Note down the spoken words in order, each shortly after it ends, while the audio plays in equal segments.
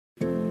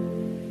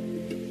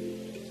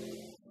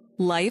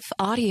Life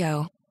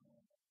Audio.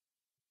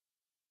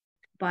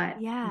 But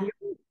we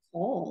were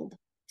called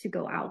to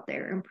go out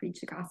there and preach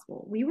the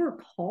gospel. We were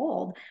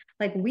called,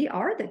 like, we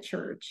are the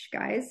church,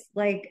 guys.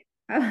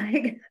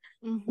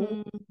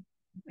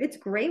 It's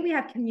great. We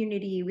have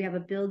community, we have a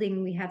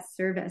building, we have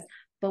service,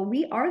 but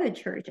we are the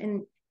church.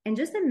 And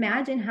just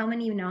imagine how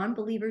many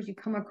non-believers you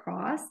come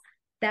across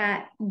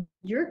that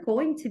you're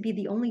going to be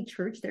the only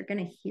church they're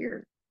going to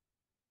hear.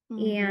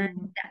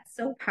 And that's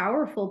so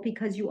powerful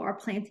because you are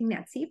planting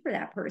that seed for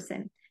that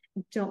person.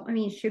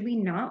 Should we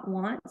not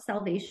want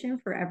salvation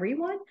for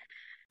everyone?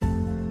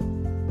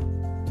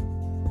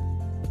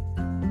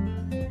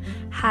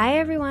 Hi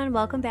everyone,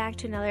 welcome back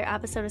to another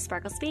episode of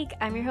Sparkle Speak.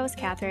 I'm your host,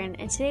 Catherine,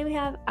 and today we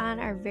have on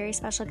our very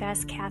special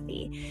guest,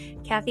 Kathy.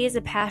 Kathy is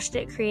a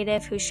passionate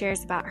creative who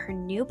shares about her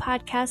new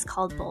podcast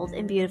called Bold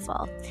and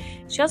Beautiful.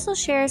 She also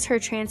shares her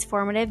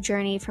transformative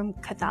journey from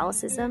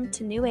Catholicism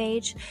to New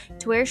Age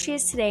to where she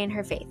is today in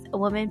her faith, a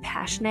woman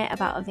passionate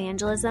about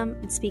evangelism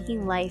and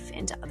speaking life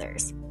into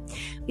others.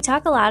 We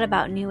talk a lot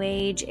about New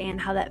Age and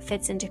how that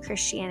fits into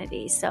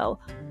Christianity, so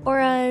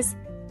auras,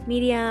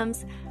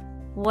 mediums,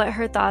 what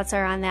her thoughts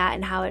are on that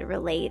and how it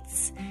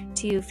relates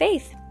to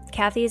faith.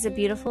 Kathy is a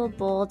beautiful,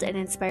 bold, and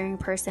inspiring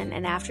person,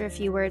 and after a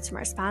few words from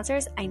our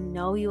sponsors, I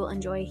know you will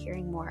enjoy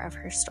hearing more of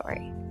her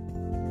story.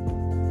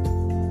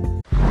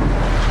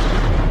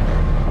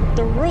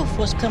 The roof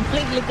was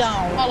completely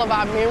gone. All of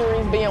our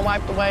memories being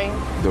wiped away.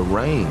 The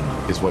rain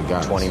is what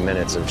got 20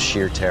 minutes of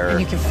sheer terror. And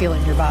you can feel it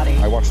in your body.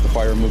 I watched the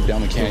fire move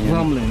down the canyon. The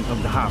rumbling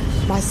of the house.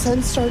 My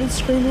son started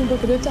screaming, we're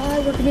going to die,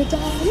 we're going to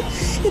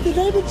die. In the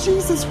name of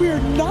Jesus, we are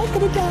not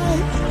going to die.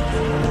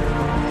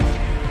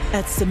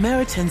 At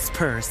Samaritan's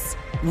Purse,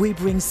 we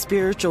bring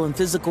spiritual and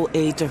physical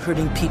aid to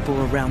hurting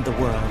people around the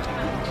world.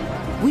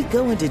 We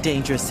go into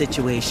dangerous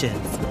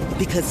situations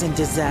because in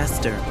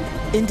disaster,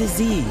 in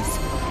disease,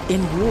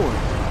 in war,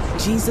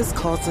 Jesus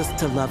calls us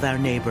to love our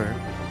neighbor,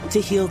 to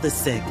heal the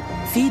sick,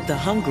 feed the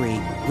hungry,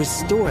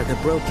 restore the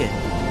broken.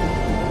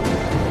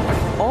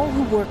 All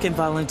who work and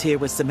volunteer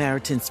with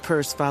Samaritan's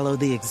Purse follow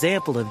the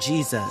example of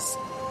Jesus.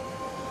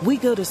 We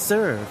go to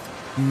serve,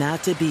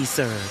 not to be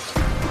served.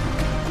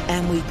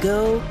 And we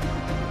go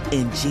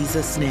in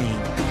Jesus' name.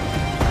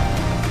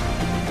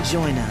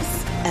 Join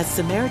us at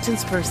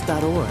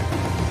SamaritansPurse.org.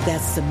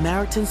 That's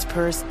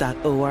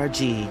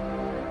SamaritansPurse.org.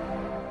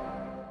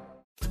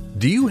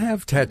 Do you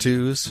have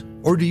tattoos,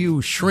 or do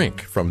you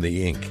shrink from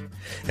the ink?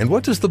 And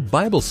what does the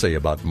Bible say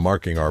about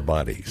marking our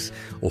bodies?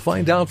 We'll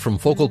find out from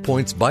Focal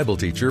Point's Bible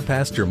teacher,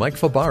 Pastor Mike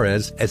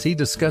Fabarez, as he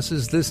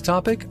discusses this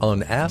topic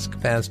on Ask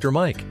Pastor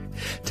Mike.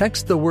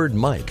 Text the word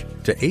Mike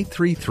to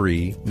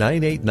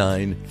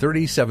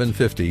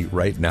 833-989-3750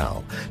 right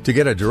now to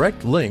get a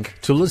direct link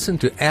to listen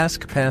to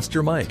Ask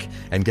Pastor Mike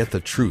and get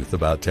the truth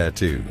about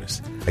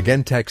tattoos.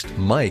 Again, text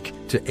Mike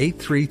to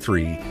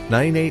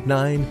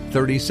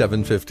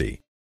 833-989-3750.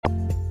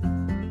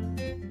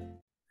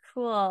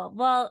 Cool.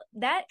 Well,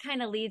 that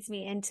kind of leads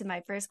me into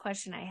my first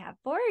question I have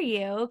for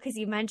you, because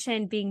you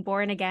mentioned being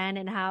born again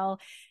and how,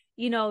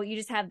 you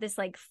just have this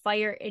like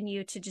fire in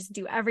you to just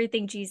do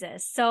everything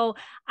Jesus. So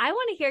I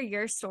want to hear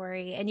your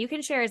story, and you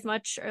can share as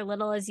much or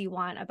little as you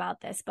want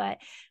about this, but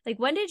like,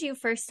 when did you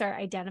first start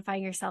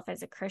identifying yourself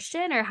as a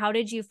Christian, or how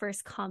did you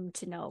first come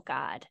to know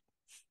God?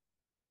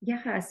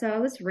 Yeah, so I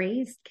was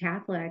raised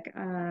Catholic,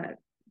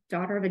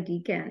 daughter of a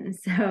deacon.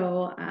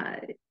 So,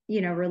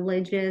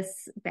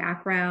 religious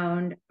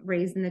background,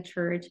 raised in the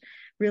church,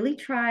 really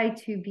tried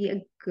to be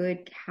a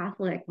good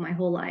Catholic my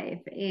whole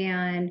life.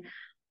 And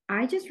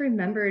I just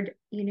remembered,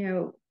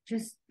 not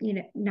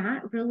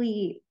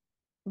really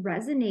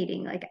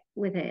resonating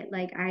with it.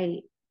 Like,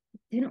 I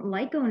didn't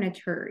like going to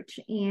church,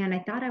 and I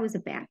thought I was a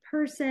bad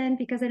person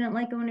because I didn't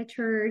like going to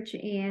church.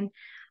 And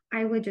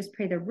I would just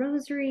pray the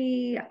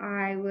rosary.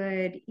 I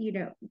would,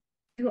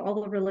 do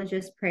all the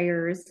religious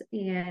prayers,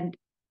 and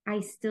I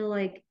still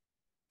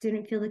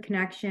didn't feel the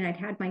connection. I'd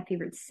had my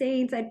favorite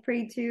saints I'd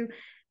prayed to.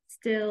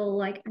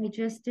 Still, I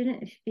just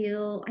didn't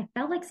feel, I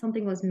felt like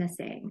something was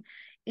missing.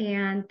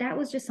 And that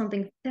was just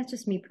something, that's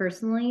just me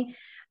personally.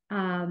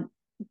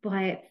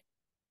 But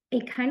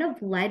it kind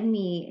of led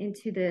me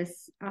into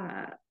this,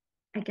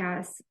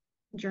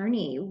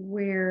 journey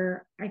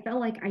where I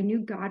felt like I knew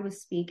God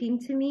was speaking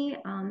to me.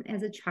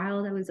 As a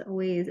child, I was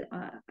always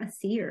a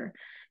seer.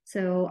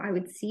 So I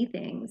would see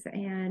things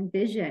and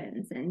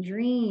visions and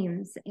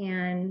dreams,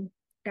 and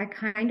that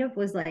kind of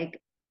was led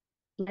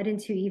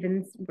into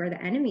even where the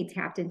enemy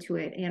tapped into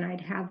it, and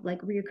I'd have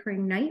reoccurring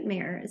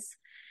nightmares.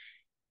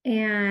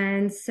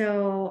 And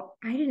so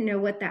I didn't know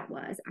what that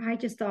was. I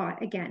just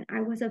thought, again,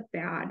 I was a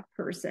bad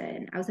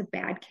person. I was a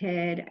bad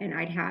kid, and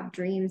I'd have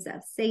dreams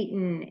of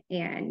Satan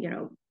and,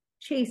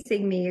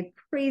 chasing me,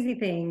 crazy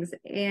things.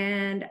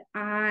 And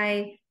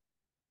I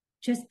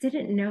just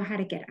didn't know how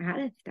to get out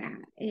of that.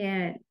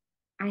 And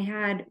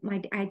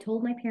I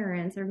told my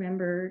parents, I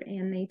remembered,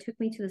 and they took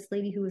me to this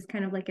lady who was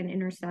kind of like an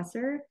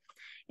intercessor,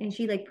 and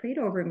she prayed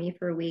over me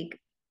for a week.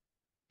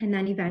 And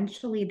then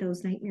eventually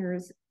those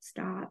nightmares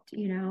stopped,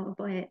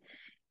 but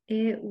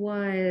it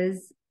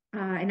was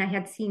and I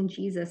had seen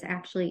Jesus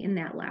actually in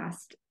that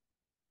last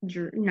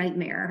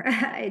nightmare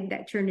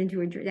that turned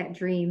into that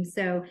dream.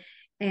 So,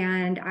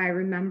 and I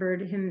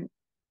remembered him,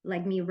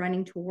 like me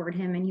running toward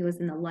him, and he was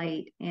in the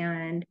light.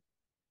 And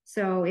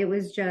so it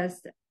was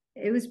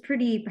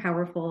pretty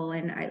powerful.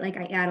 And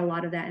I add a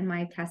lot of that in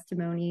my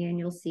testimony, and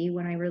you'll see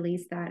when I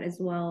release that as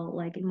well,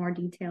 like in more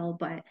detail.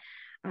 But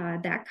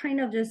that kind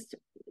of just,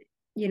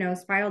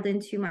 spiraled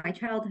into my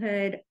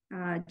childhood,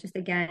 just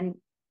again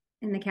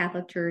in the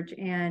Catholic Church.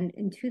 And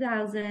in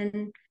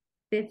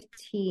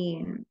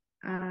 2015,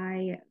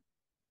 I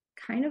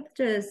kind of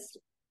just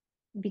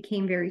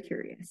became very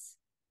curious.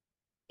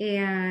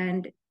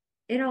 And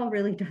it all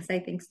really does, I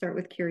think, start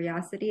with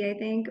curiosity, I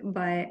think.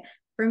 But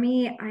for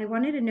me, I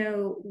wanted to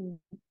know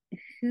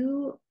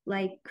who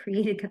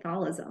created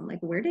Catholicism. Like,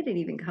 where did it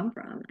even come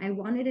from? I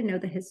wanted to know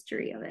the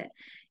history of it.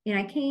 And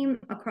I came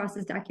across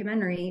this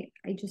documentary.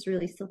 I just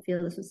really still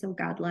feel this was so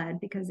God-led,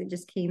 because it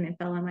just came and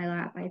fell on my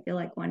lap, I feel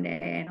like, one day.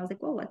 And I was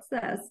like, well, what's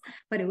this?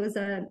 But it was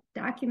a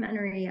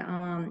documentary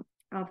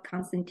of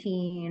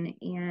Constantine,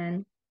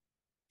 and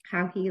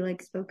how he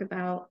spoke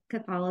about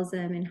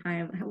Catholicism and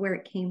where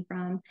it came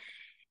from.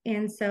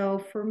 And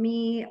so for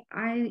me,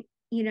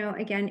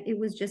 again, it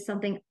was just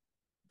something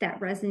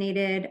that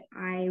resonated.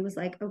 I was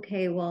like,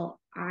 okay, well,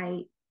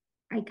 I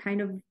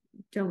kind of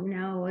don't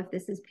know if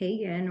this is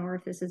pagan or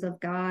if this is of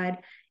God.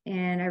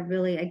 And I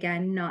really,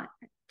 again, not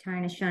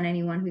trying to shun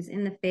anyone who's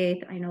in the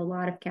faith. I know a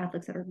lot of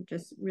Catholics that are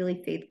just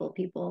really faithful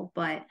people,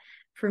 but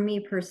for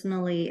me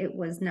personally, it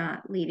was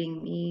not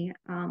leading me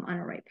on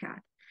a right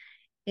path.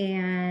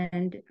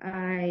 And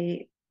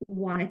I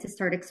wanted to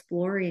start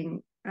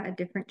exploring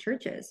different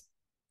churches.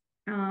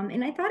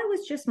 And I thought it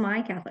was just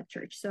my Catholic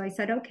church. So I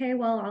said, okay,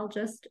 well, I'll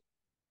just,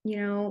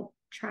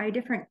 try a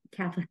different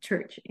Catholic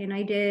church. And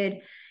I did.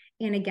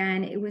 And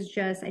again, it was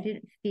just, I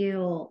didn't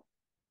feel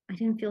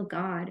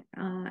God.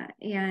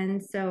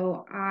 And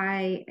so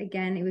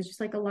it was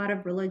just like a lot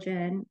of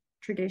religion,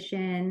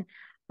 tradition,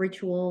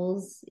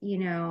 rituals,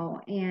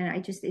 and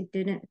it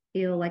didn't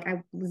feel like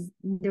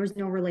there was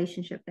no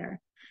relationship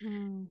there.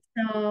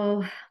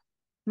 So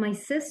my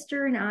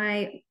sister and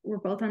I were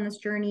both on this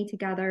journey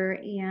together,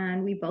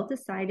 and we both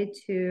decided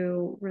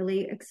to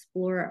really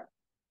explore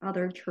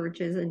other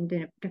churches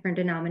and different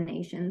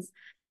denominations.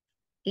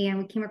 And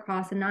we came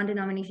across a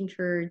non-denomination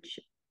church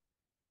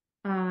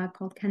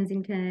called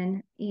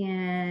Kensington,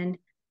 and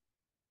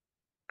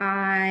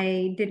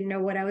I didn't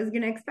know what I was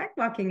going to expect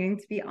walking in.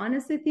 To be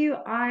honest with you,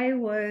 I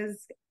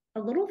was a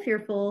little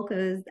fearful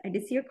because I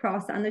did see a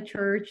cross on the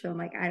church. So I'm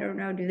like, I don't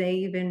know, do they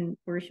even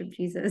worship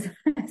Jesus?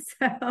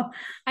 So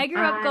I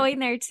grew up going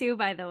there too,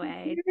 by the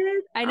way.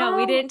 I know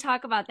we didn't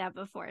talk about that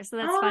before, so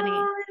that's funny.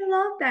 I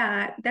love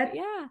that.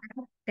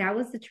 That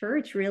was the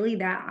church really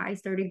that I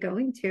started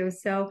going to.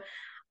 So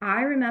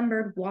I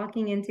remember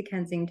walking into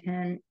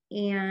Kensington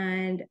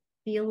and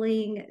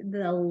feeling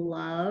the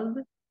love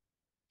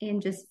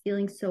and just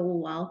feeling so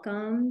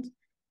welcomed.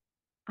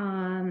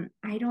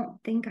 I don't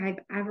think I've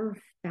ever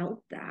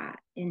felt that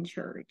in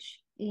church.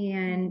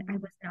 And I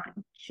was not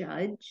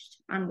judged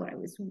on what I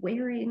was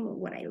wearing,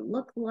 what I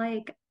looked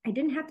like. I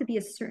didn't have to be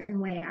a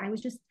certain way. I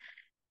was just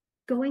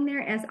going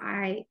there as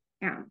I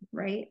am,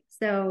 right?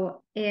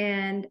 So,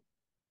 and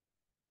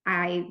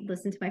I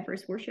listened to my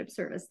first worship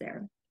service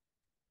there.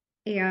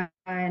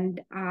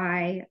 And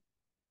I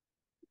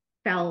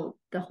felt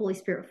the Holy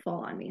Spirit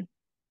fall on me.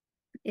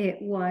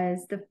 It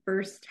was the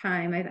first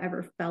time I've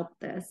ever felt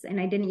this, and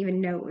I didn't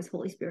even know it was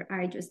Holy Spirit.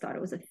 I just thought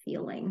it was a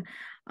feeling.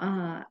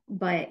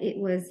 But it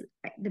was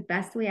the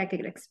best way I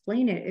could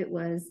explain it. It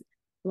was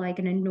like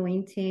an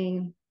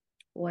anointing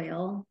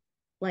oil,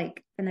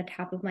 like from the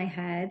top of my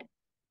head,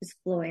 just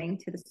flowing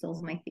to the soles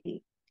of my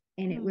feet.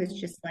 And it was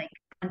just like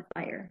on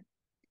fire.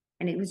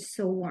 And it was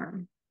so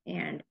warm.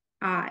 And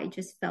I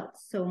just felt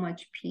so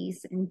much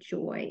peace and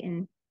joy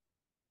in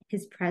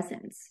his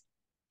presence.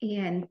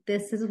 And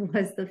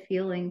was the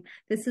feeling.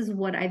 This is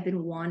what I've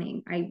been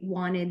wanting. I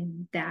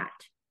wanted that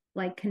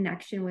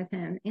connection with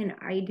him. And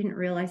I didn't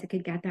realize I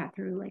could get that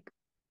through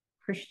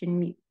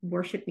Christian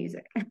worship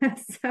music.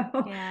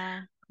 So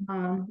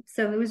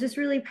it was just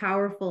really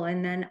powerful.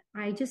 And then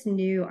I just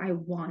knew I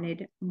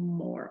wanted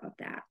more of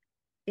that.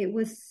 It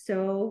was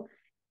so,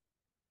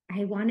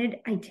 I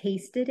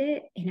tasted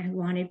it and I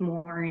wanted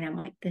more. And I'm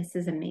like, this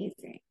is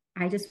amazing.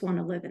 I just want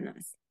to live in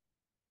this.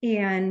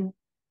 And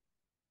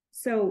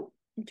so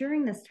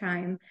during this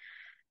time,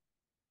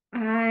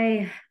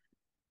 I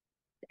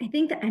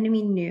think the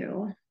enemy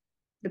knew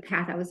the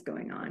path I was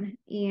going on,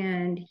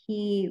 and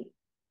he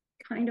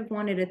kind of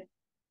wanted to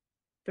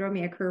throw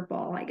me a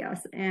curveball, I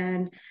guess.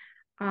 And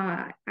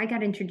I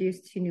got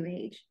introduced to New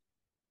Age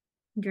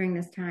during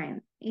this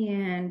time,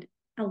 and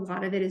a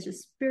lot of it is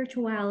just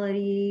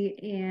spirituality.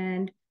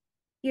 And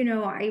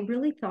I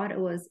really thought it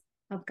was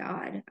of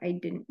God. I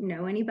didn't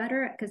know any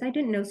better because I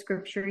didn't know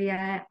scripture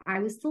yet. I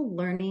was still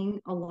learning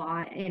a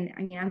lot. And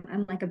I mean,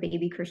 I'm like a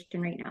baby Christian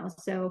right now.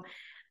 So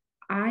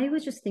I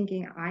was just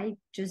thinking, I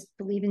just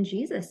believe in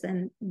Jesus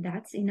and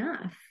that's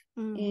enough.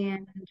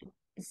 And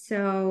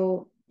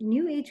so,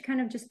 New Age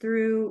kind of just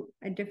threw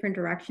a different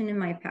direction in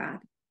my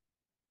path.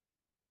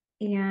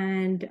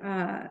 And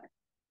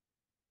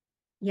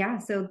yeah,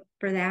 so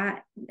for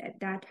that, at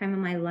that time of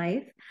my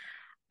life,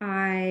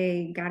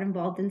 I got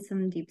involved in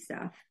some deep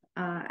stuff.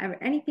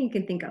 Anything you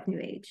can think of, New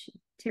Age,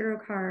 tarot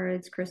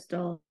cards,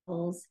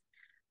 crystals,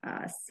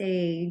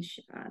 sage,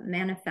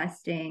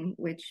 manifesting,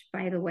 which,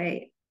 by the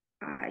way,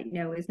 I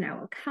know is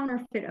now a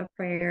counterfeit of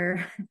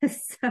prayer.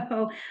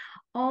 So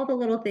all the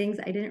little things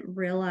I didn't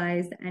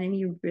realize the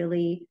enemy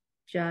really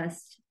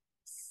just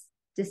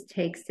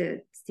takes to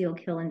steal,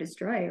 kill, and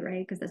destroy,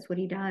 right? Because that's what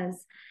he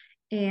does.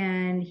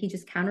 And he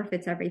just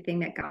counterfeits everything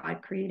that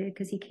God created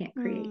because he can't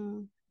create.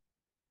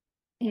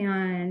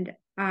 And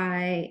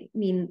I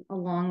mean,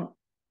 along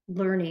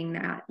learning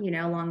that,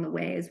 along the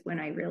way is when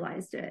I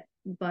realized it.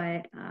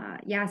 But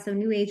yeah, so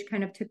New Age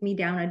kind of took me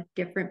down a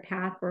different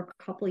path for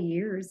a couple of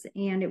years.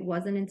 And it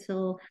wasn't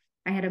until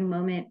I had a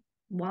moment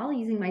while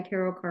using my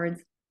tarot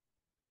cards,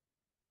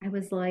 I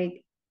was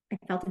like, I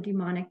felt a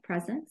demonic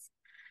presence.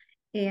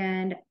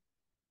 And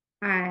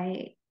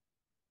I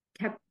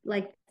kept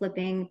like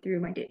flipping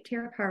through my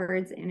tarot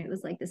cards, and it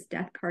was like this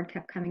death card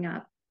kept coming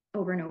up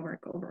over and over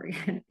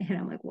again. And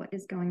I'm like, what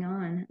is going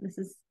on? This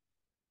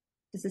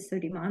is so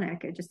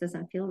demonic. It just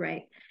doesn't feel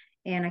right.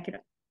 And I could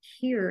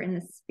hear in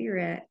the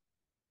spirit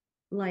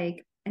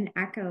like an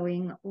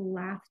echoing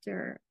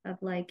laughter of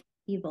like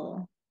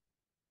evil.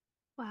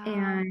 Wow.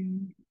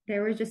 And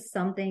there was just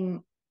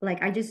something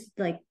like I just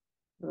like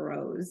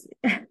froze.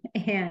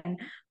 And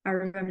I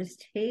remember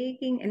just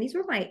taking, and these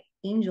were my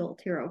angel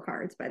tarot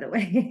cards, by the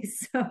way.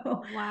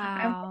 So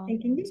I was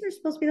thinking these are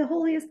supposed to be the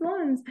holiest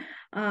ones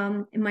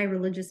in my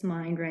religious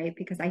mind, right?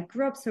 Because I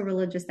grew up so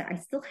religious that I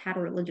still had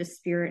a religious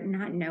spirit,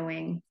 not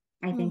knowing,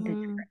 I think, the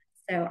difference.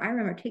 So I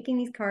remember taking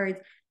these cards,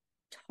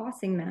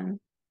 tossing them,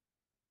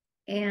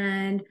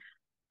 and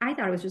I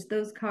thought it was just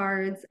those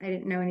cards. I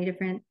didn't know any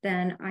different.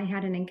 Then I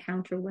had an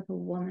encounter with a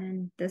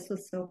woman. This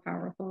was so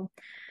powerful,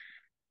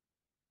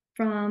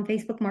 from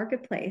Facebook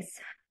Marketplace.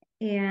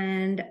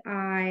 And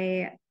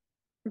I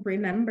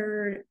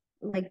remember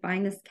like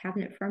buying this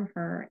cabinet from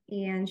her,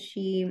 and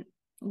she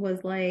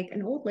was like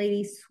an old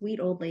lady, sweet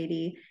old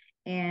lady,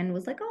 and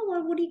was like, oh,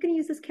 well, what are you going to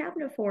use this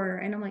cabinet for?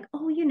 And I'm like,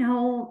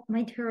 oh,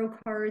 my tarot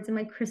cards and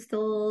my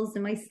crystals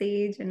and my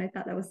sage. And I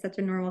thought that was such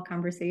a normal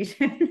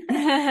conversation.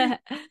 And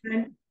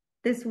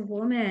this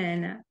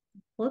woman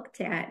looked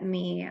at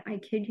me, I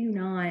kid you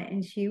not,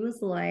 and she was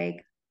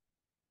like,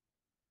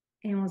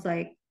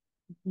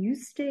 you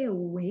stay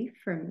away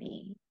from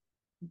me,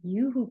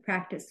 you who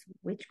practice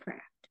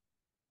witchcraft.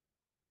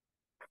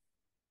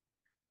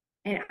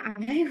 And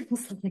I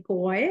was like,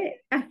 what?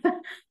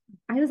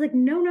 I was like,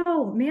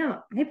 no, ma'am,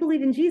 I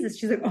believe in Jesus.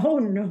 She's like, oh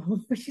no.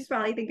 She's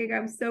probably thinking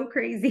I'm so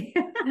crazy.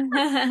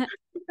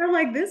 I'm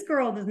like, this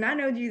girl does not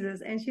know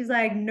Jesus. And she's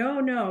like,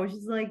 no.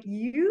 She's like,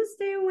 you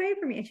stay away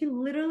from me. And she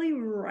literally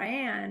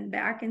ran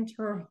back into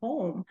her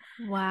home.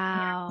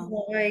 Wow.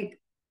 Like,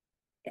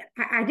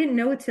 I didn't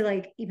know what to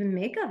like even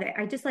make of it.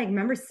 I just like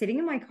remember sitting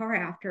in my car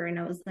after, and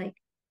I was like,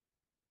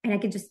 and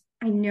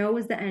I know it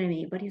was the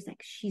enemy, but he was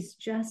like, she's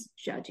just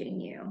judging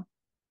you.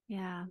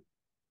 Yeah.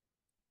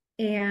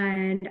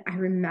 And I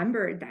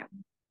remembered that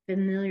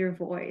familiar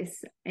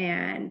voice,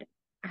 and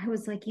I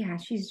was like, yeah,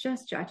 she's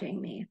just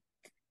judging me.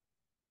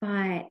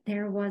 But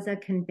there was a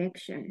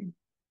conviction.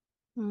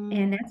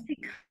 And that's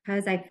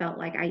because I felt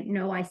like I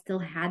know I still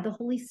had the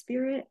Holy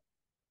Spirit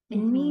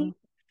in me.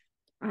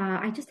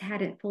 I just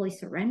hadn't fully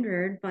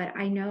surrendered, but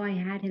I know I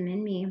had him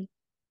in me.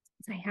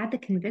 So I had the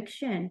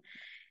conviction.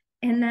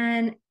 And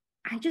then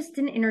I just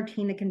didn't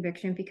entertain the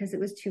conviction because it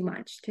was too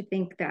much to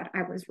think that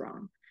I was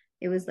wrong.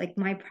 It was like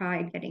my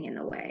pride getting in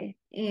the way.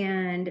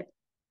 And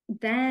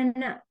then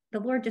the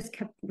Lord just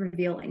kept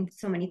revealing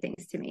so many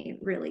things to me,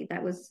 really.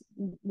 That was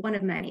one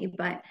of many.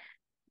 But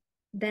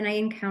then I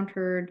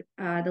encountered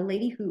the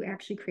lady who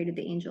actually created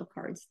the angel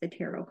cards, the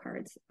tarot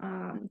cards,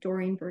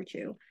 Doreen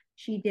Virtue.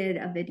 She did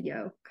a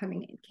video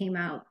came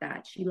out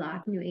that she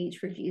left New Age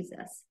for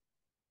Jesus.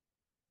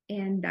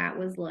 And that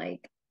was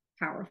like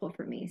powerful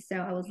for me. So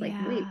I was like,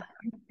 wait,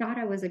 I thought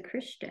I was a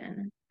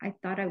Christian. I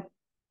thought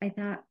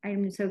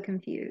I'm so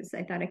confused.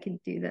 I thought I could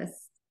do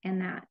this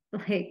and that,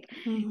 like,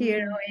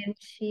 and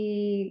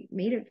she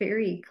made it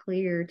very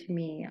clear to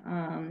me.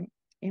 And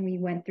we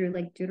went through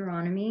like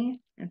Deuteronomy,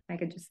 if I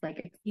could just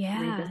like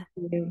read this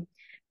to you.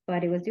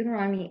 But it was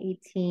Deuteronomy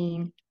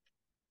 18:10,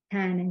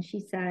 and she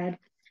said,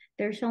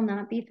 there shall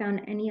not be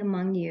found any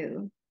among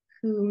you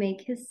who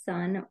make his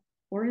son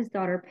or his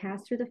daughter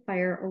pass through the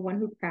fire, or one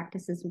who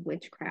practices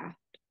witchcraft.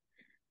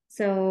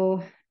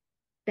 So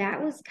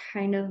that was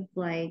kind of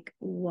like,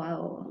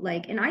 whoa,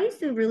 like, and I used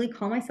to really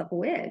call myself a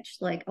witch,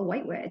 like a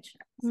white witch.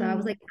 So I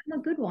was like, I'm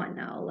a good one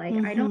though. Like,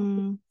 I don't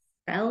do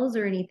spells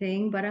or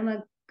anything, but I'm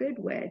a good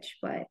witch.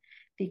 But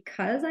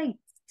because I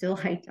still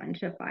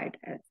identified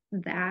as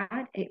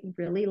that, it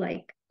really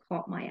like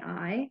caught my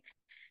eye.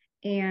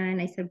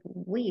 And I said,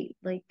 wait,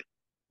 like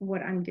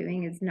what I'm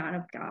doing is not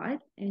of God.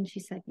 And she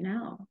said,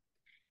 no.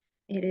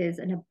 it is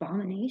an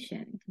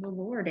abomination to the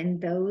Lord,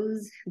 and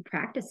those who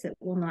practice it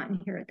will not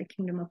inherit the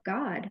kingdom of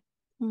God.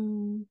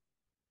 Mm.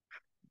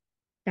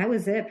 That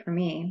was it for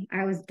me.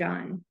 I was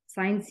done,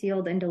 signed,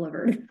 sealed, and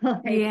delivered.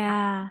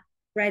 Yeah.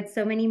 Read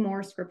so many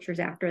more scriptures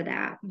after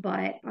that.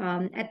 But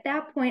at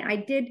that point, I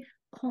did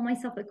call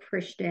myself a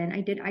Christian.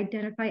 I did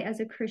identify as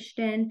a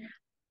Christian,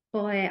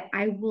 but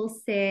I will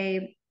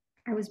say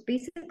I was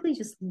basically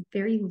just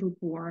very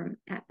lukewarm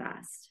at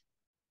best.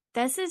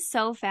 This is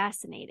so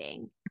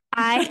fascinating.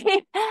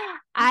 I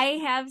I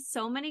have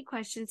so many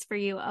questions for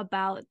you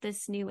about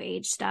this new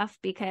age stuff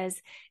because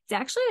it's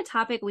actually a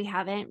topic we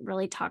haven't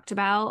really talked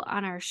about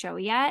on our show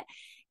yet.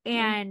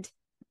 And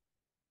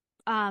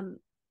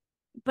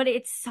but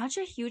it's such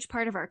a huge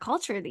part of our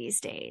culture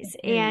these days.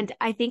 And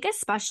I think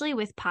especially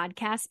with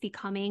podcasts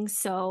becoming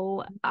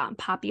so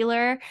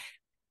popular,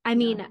 I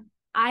mean,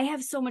 I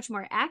have so much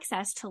more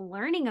access to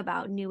learning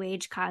about new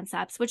age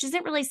concepts, which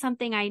isn't really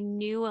something I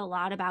knew a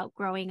lot about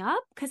growing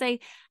up because I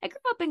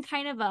grew up in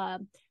kind of I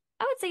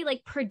would say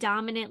like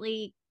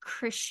predominantly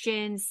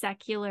Christian,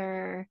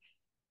 secular,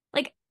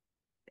 like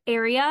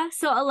area.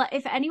 So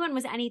if anyone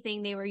was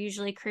anything, they were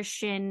usually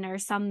Christian or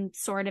some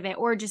sort of it,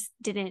 or just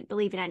didn't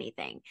believe in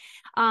anything.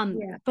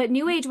 But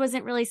new age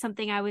wasn't really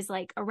something I was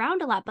like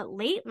around a lot. But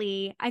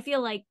lately I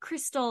feel like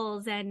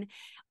crystals and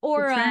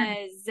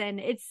auras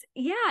and it's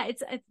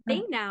a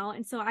thing now.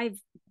 And so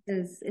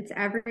it's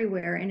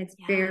everywhere, and it's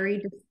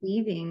very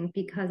deceiving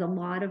because a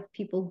lot of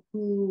people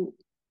who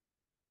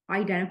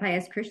identify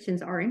as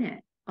Christians are in it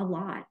a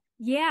lot.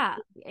 Yeah,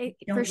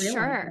 for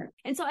sure.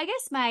 It. And so I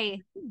guess my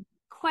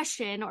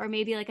question, or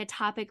maybe like a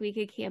topic we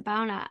could camp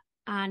out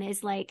on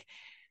is like,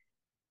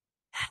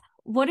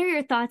 what are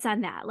your thoughts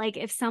on that? Like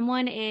if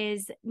someone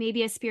is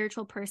maybe a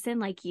spiritual person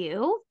like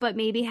you, but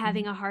maybe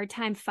having a hard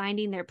time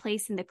finding their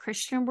place in the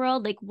Christian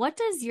world, like what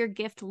does your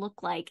gift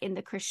look like in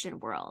the Christian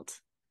world?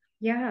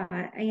 Yeah.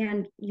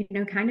 And,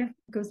 kind of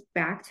goes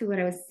back to what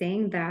I was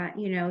saying that,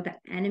 the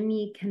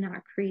enemy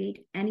cannot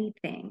create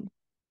anything.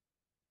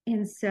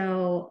 And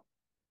so,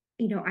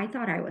 I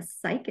thought I was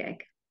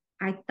psychic.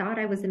 I thought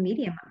I was a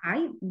medium.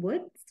 I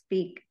would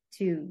speak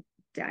to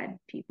dead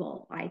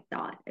people. I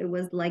thought it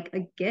was like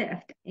a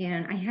gift.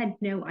 And I had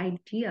no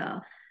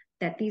idea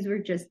that these were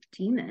just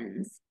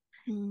demons.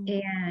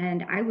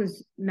 And I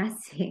was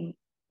messing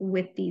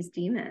with these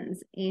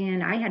demons,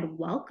 and I had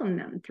welcomed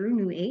them through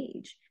New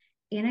Age.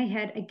 And I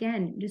had,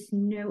 again, just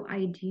no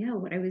idea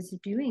what I was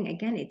doing.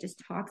 Again, it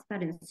just talks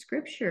about in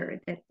scripture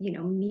that,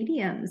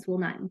 mediums will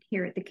not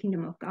inherit the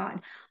kingdom of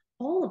God,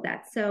 all of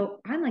that.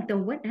 So I'm like,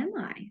 then what am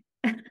I?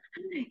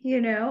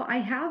 I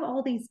have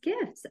all these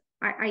gifts.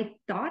 I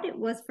thought it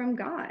was from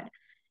God,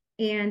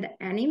 and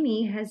the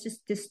enemy has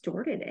just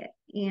distorted it.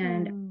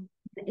 And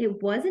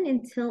it wasn't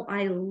until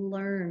I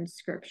learned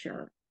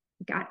scripture,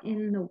 got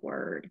in the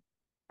word,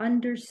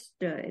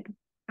 understood,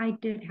 I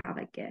did have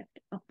a gift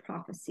of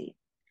prophecy.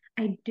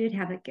 I did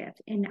have a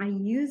gift, and I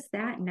use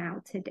that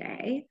now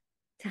today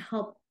to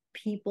help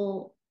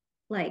people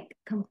like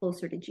come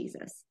closer to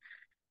Jesus,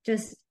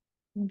 just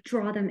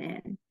draw them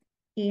in.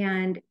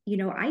 And,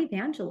 I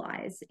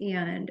evangelize,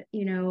 and,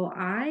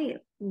 I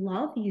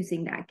love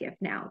using that gift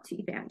now to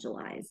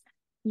evangelize.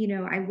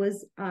 I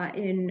was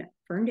in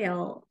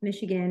Ferndale,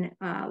 Michigan,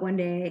 one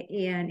day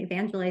and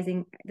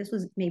evangelizing. This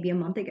was maybe a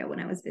month ago when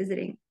I was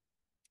visiting.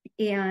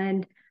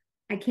 And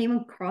I came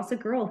across a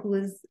girl who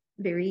was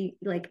very,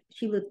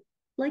 she looked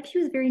like she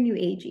was very new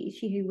agey.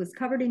 She was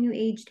covered in new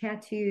age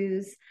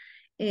tattoos,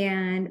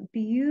 and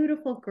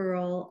beautiful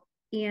girl.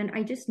 And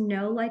I just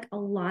know, like, a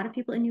lot of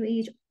people in new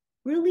age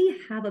really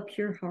have a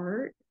pure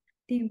heart.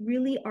 They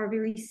really are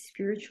very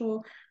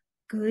spiritual,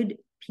 good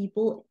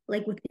people,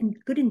 like with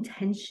good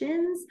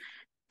intentions.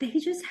 They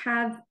just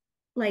have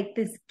like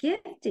this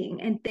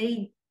gifting, and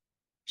they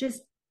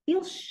just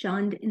feel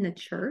shunned in the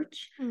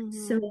church.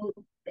 So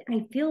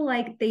I feel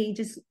like they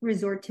just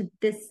resort to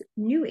this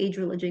new age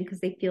religion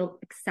because they feel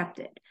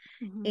accepted.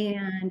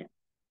 And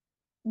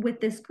with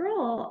this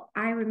girl,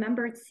 I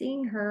remembered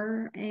seeing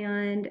her,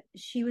 and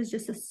she was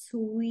just a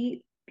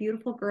sweet,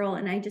 beautiful girl.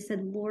 And I just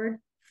said, Lord,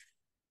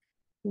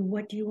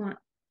 what do you want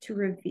to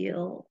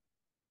reveal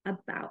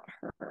about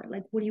her?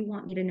 Like, what do you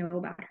want me to know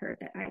about her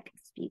that I can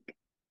speak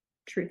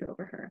truth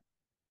over her?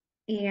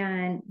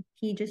 And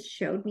he just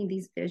showed me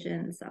these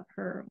visions of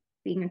her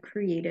being a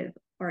creative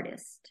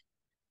artist.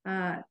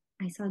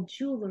 I saw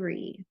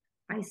jewelry.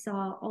 I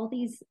saw all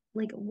these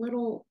like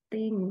little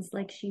things,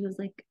 like she was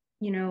like,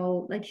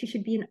 like she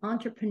should be an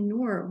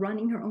entrepreneur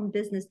running her own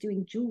business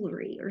doing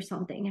jewelry or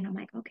something. And I'm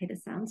like, okay,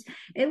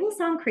 it will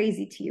sound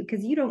crazy to you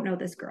because you don't know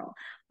this girl,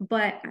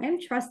 but I'm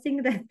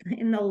trusting that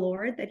in the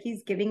Lord that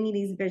he's giving me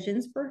these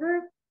visions for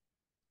her.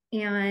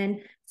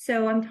 And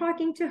so I'm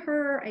talking to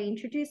her, I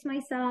introduce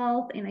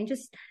myself, and I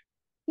just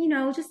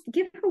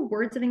give her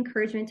words of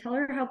encouragement, tell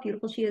her how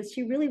beautiful she is.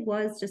 She really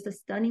was just a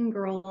stunning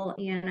girl.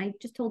 And I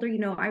just told her,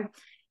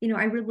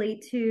 I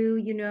relate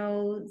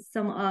to,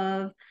 some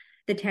of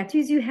the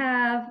tattoos you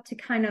have, to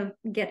kind of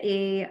get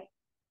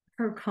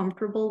her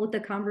comfortable with the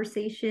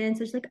conversation.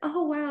 So she's like,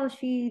 oh wow,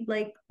 she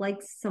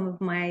likes some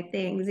of my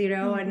things,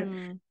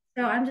 and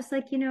so I'm just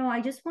like,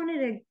 I just wanted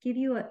to give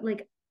you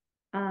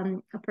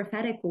a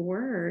prophetic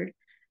word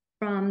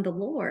from the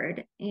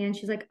Lord. And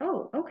she's like,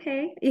 oh,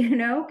 okay,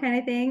 kind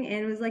of thing.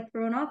 And was like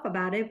thrown off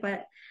about it.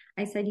 But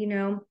I said,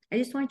 I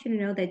just want you to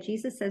know that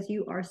Jesus says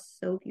you are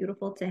so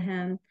beautiful to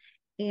him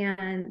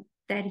and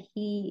that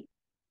he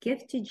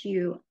gifted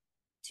you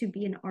to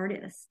be an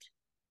artist,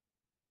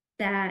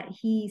 that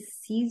he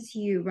sees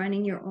you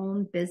running your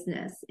own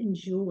business in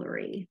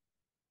jewelry.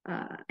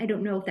 I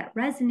don't know if that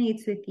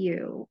resonates with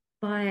you,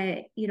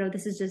 but these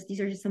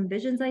are just some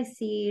visions I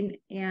seen.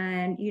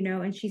 And,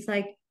 and she's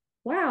like,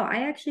 wow,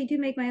 I actually do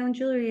make my own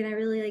jewelry and I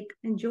really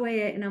enjoy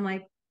it. And I'm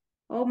like,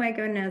 oh my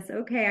goodness.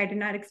 Okay. I did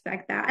not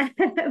expect that,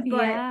 but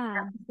Yeah.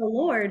 that's the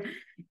Lord.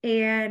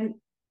 And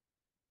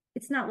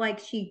it's not like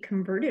she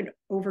converted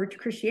over to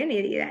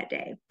Christianity that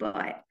day,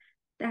 but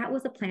that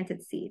was a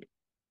planted seed.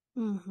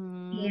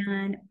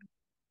 And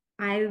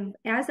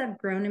as I've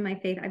grown in my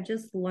faith, I've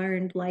just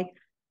learned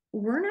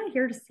we're not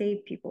here to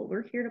save people.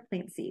 We're here to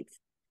plant seeds.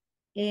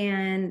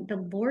 And the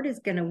Lord is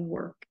going to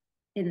work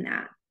in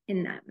them,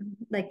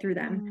 through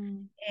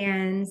them.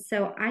 And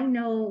so I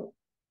know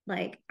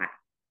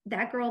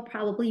that girl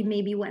probably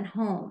maybe went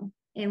home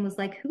and was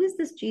like, who is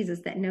this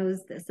Jesus that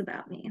knows this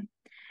about me?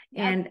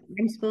 Yep. And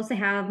I'm supposed to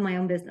have my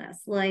own business.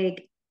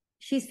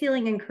 She's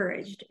feeling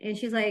encouraged. And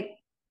she's like,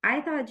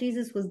 I thought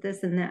Jesus was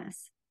this and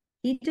this.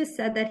 He just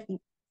said that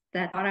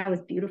thought I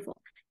was beautiful.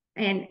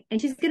 And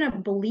she's going to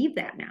believe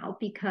that now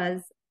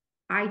because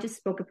I just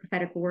spoke a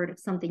prophetic word of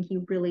something he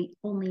really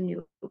only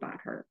knew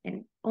about her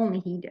and only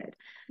he did.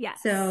 Yeah.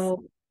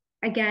 So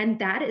again,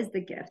 that is the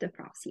gift of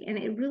prophecy. And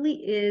it really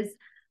is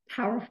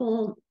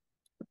powerful,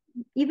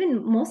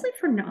 even mostly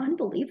for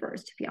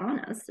non-believers, to be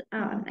honest.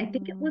 I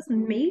think it was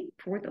made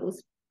for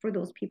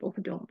those people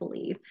who don't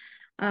believe,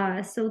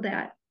 so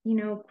that,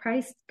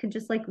 Christ could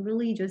just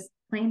really just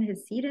plant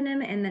his seed in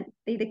him and that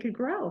they could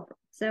grow.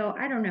 So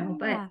I don't know,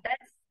 but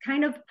that's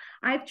kind of,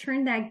 I've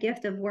turned that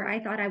gift of where I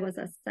thought I was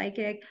a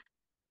psychic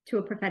to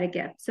a prophetic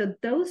gift. So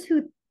those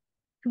who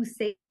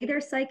say they're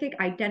psychic,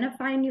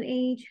 identify New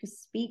Age, who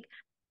speak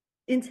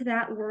into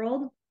that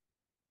world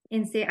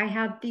and say, I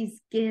have these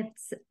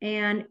gifts,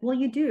 and well,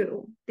 you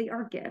do. They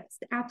are gifts,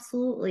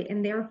 absolutely.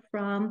 And they're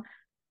from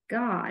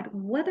God,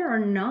 whether or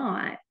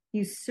not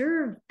you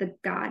serve the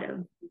God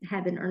of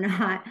heaven or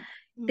not,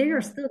 they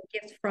are still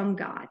gifts from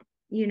God.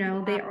 They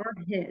are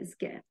his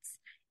gifts.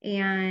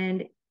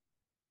 And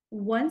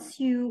once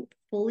you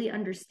fully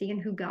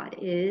understand who God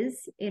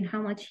is and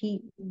how much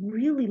he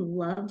really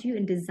loved you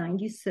and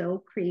designed you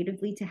so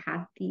creatively to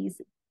have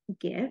these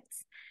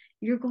gifts,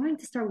 you're going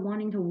to start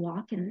wanting to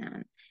walk in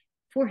them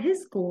for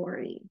his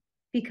glory,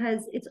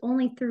 because it's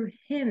only through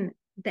him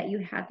that you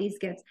have these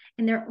gifts,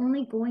 and they're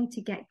only going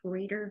to get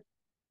greater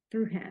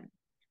through him.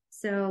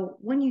 So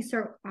when you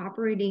start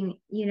operating,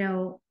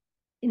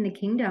 in the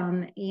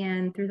kingdom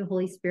and through the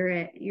Holy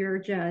Spirit,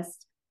 you're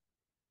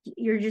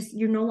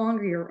no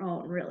longer your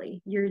own,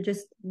 really.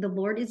 The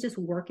Lord is just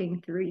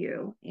working through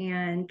you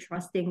and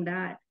trusting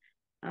that,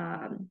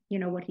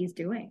 what he's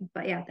doing.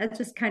 But yeah, that's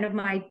just kind of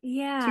my 2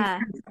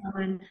 cents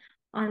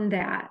on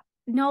that.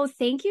 No,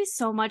 thank you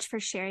so much for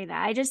sharing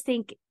that. I just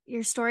think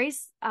your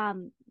story's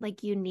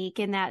unique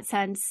in that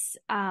sense.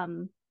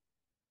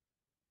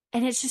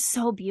 And it's just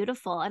so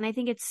beautiful. And I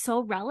think it's so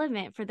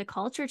relevant for the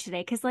culture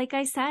today. Cause like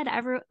I said,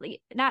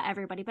 not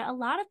everybody, but a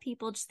lot of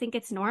people just think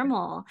it's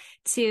normal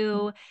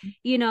to,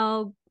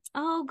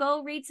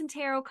 go read some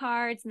tarot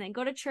cards and then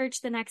go to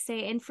church the next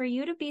day. And for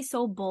you to be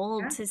so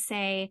bold to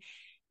say,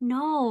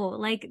 no,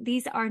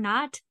 these are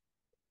not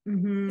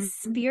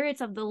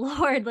spirits of the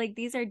Lord.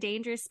 These are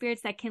dangerous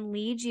spirits that can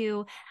lead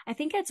you. I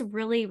think it's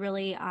really,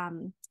 really,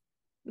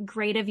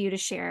 great of you to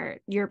share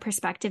your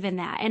perspective in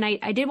that. And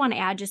I did want to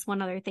add just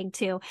one other thing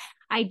too.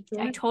 I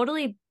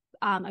totally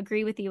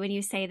agree with you when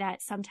you say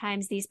that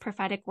sometimes these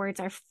prophetic words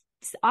are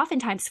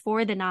oftentimes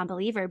for the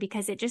non-believer,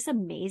 because it just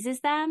amazes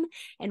them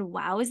and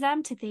wows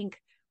them to think,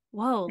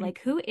 whoa,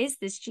 who is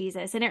this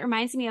Jesus? And it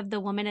reminds me of the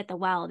woman at the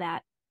well,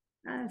 that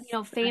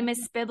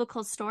famous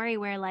biblical story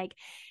where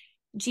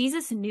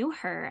Jesus knew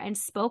her and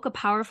spoke a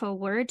powerful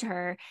word to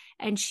her.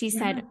 And she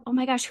said, oh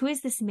my gosh, who is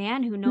this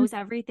man who knows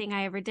everything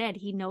I ever did?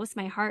 He knows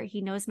my heart.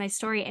 He knows my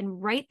story.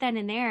 And right then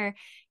and there,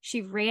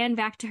 she ran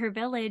back to her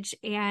village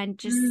and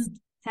just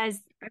says,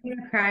 I'm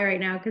going to cry right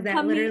now because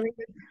that literally,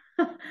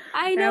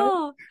 I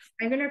know.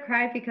 I'm going to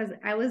cry because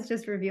I was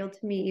just revealed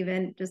to me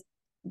even just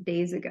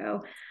days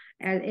ago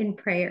in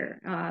prayer.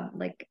 I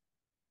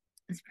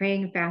was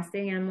praying and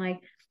fasting and I'm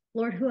like,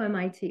 Lord, who am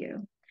I to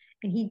you?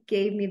 And he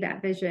gave me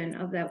that vision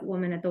of that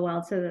woman at the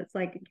well. So that's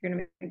you're going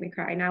to make me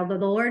cry. Now, the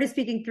Lord is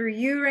speaking through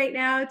you right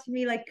now to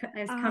me,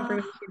 as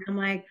confirmation.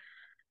 I'm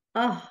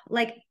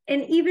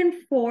and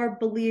even for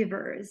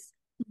believers,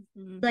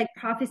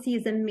 prophecy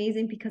is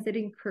amazing because it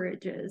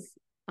encourages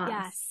us.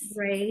 Yes.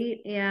 Right.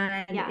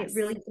 And it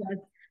really does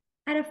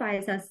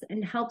edifies us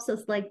and helps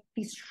us like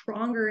be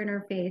stronger in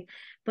our faith.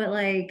 But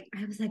like,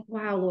 I was like,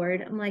 wow,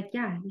 Lord, I'm like,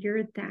 yeah,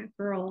 you're that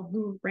girl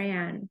who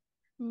ran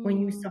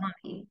when you saw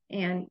me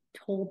and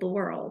told the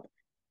world.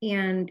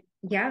 And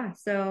yeah,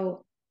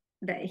 so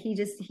that he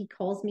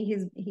calls me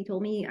he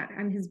told me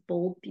I'm his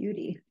bold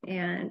beauty.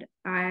 And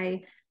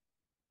I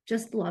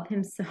just love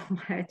him so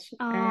much.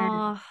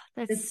 And Oh,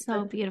 that's just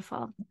so a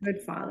beautiful.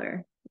 good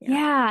father. Yeah.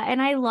 Yeah.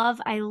 And I love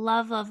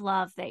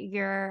that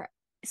you're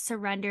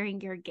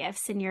surrendering your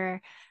gifts and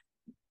your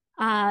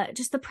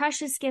just the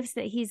precious gifts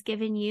that he's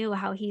given you,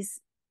 how he's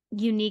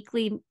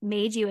uniquely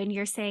made you. And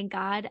you're saying,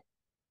 God,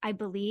 I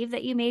believe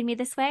that you made me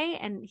this way,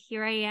 and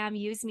here I am,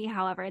 use me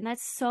however. And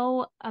that's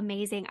so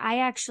amazing. I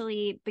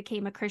actually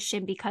became a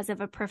Christian because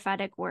of a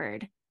prophetic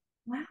word.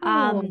 Wow.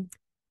 Um,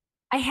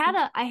 I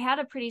had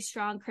a pretty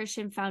strong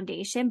Christian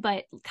foundation,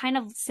 but kind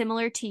of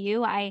similar to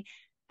you, I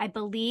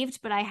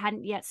believed, but I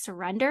hadn't yet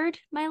surrendered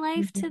my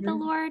life to the Mhm.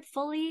 Lord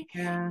fully.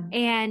 Yeah.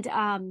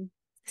 And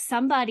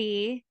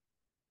somebody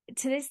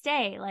to this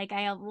day, like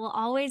I will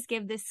always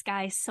give this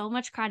guy so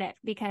much credit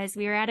because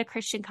we were at a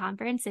Christian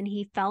conference and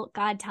he felt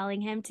God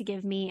telling him to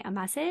give me a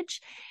message,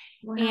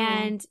 Wow.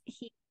 and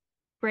he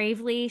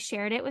bravely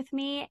shared it with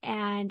me.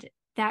 And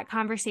that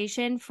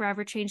conversation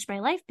forever changed my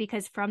life,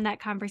 because from that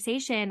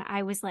conversation,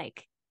 I was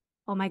like,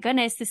 oh my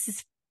goodness, this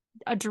is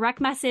a direct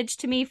message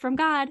to me from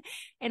God.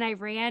 And I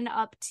ran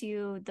up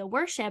to the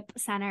worship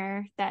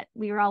center that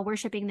we were all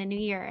worshiping the new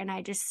year. And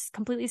I just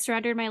completely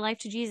surrendered my life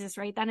to Jesus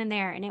right then and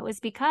there. And it was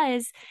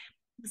because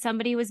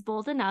somebody was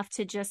bold enough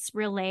to just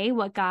relay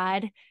what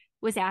God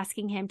was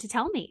asking him to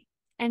tell me.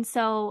 And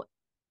so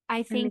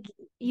I think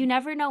you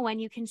never know when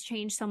you can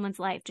change someone's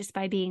life just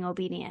by being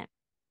obedient.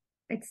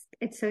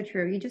 It's so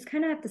true. You just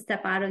kind of have to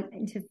step out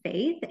into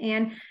faith.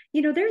 And,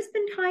 there's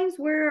been times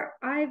where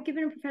I've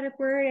given a prophetic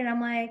word and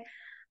I'm like,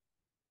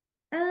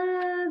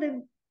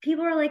 the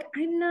people are like,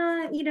 I'm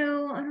not, I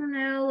don't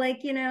know,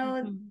 like, I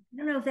don't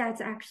know if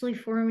that's actually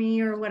for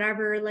me or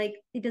whatever. Like,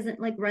 it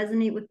doesn't like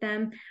resonate with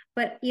them.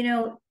 But,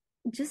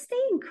 just stay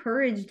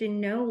encouraged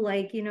and know,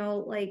 like,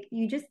 like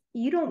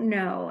you don't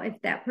know if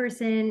that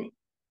person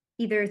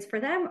either it's for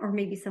them or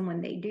maybe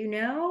someone they do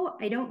know.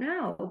 I don't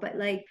know. But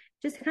like,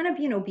 just kind of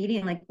being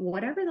obedient, like,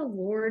 whatever the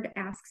Lord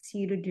asks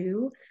you to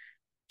do,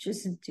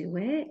 just do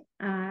it.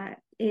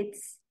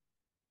 It's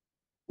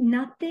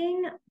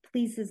nothing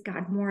pleases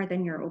God more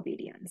than your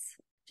obedience.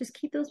 Just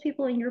keep those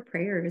people in your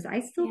prayers.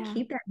 I still Yeah.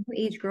 keep that new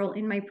age girl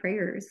in my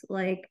prayers.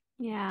 Like,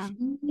 Yeah.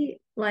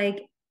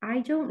 I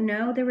don't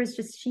know.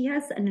 She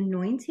has an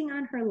anointing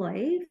on her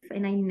life,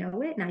 and I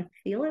know it and I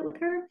feel it with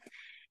her.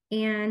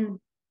 And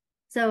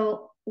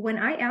so when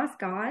I ask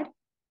God,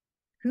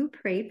 who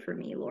prayed for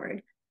me,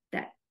 Lord,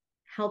 that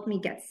helped me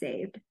get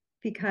saved?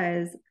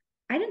 Because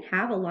I didn't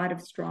have a lot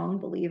of strong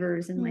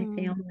believers in my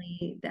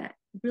family that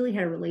really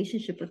had a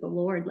relationship with the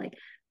Lord. Like,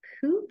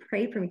 who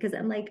prayed for me? Because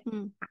I'm like,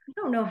 I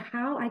don't know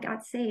how I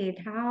got saved,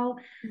 how.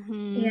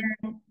 And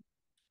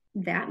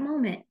in that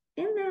moment,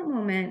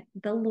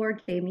 the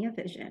Lord gave me a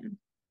vision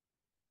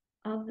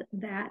of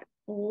that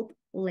old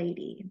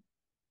lady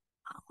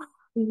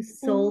who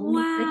sold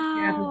me the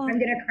cabinet. Wow. I'm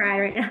gonna cry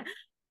right now.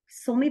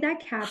 Sold me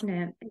that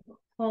cabinet and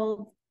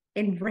called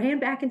and ran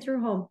back into her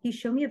home. He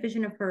showed me a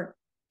vision of her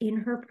in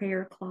her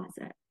prayer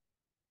closet,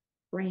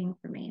 praying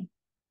for me.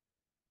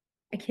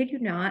 I kid you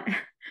not.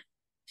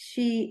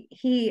 He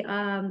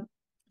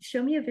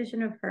showed me a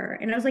vision of her,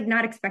 and I was like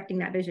not expecting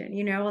that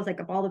vision. I was like,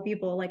 of all the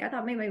people, like I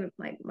thought maybe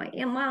my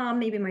aunt, mom,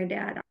 maybe my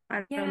dad.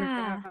 I don't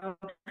Yeah. know.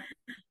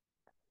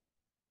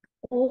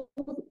 old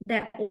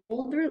that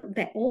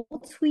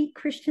old sweet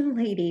Christian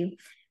lady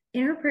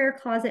in her prayer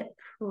closet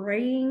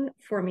praying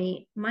for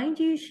me. Mind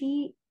you,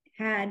 she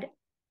had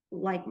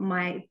like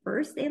my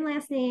first and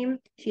last name.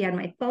 She had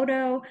my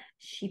photo.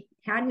 She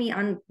had me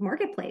on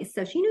Marketplace,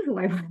 so she knew who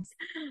I was.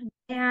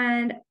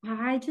 And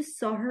I just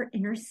saw her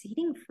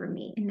interceding for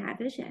me in that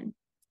vision.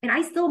 And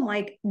I still am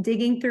like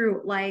digging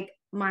through like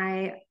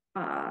my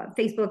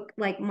Facebook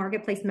like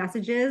marketplace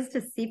messages to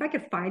see if I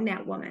could find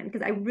that woman,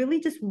 because I really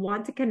just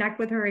want to connect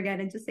with her again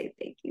and just say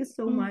thank you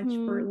so much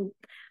for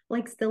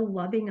like still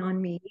loving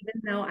on me,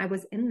 even though I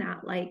was in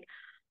that like.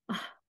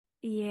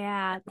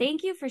 Yeah.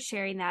 Thank you for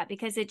sharing that,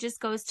 because it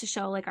just goes to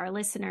show like our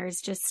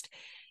listeners just,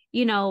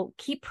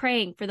 keep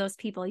praying for those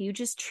people. You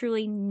just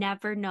truly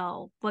never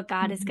know what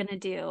God is going to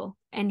do.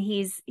 And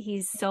he's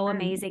so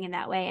amazing in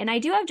that way. And I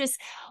do have just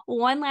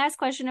one last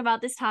question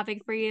about this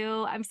topic for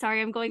you. I'm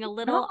sorry, I'm going a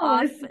little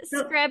off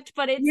script,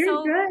 but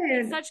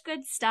it's such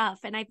good stuff.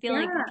 And I feel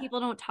like people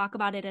don't talk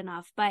about it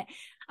enough. But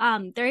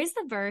there is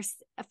the verse,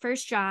 1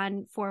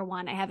 John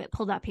 4:1. I have it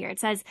pulled up here. It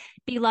says,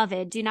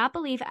 "Beloved, do not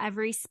believe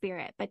every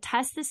spirit, but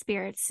test the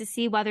spirits to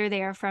see whether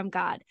they are from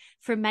God.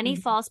 For many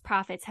false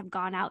prophets have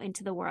gone out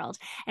into the world."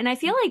 And I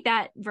feel like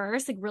that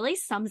verse like really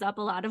sums up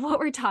a lot of what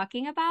we're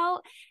talking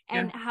about,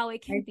 and how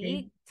it can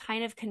be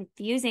kind of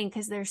confusing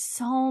because there's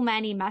so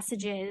many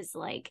messages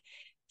like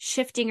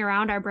shifting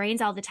around our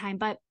brains all the time.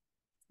 But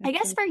I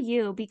guess for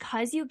you,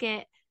 because you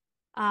get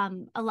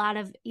a lot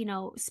of,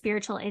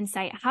 spiritual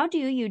insight. How do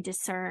you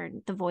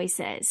discern the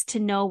voices to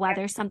know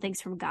whether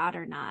something's from God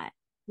or not?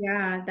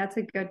 Yeah, that's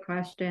a good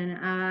question.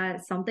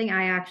 Something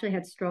I actually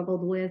had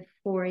struggled with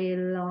for a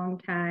long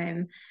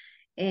time.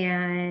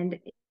 And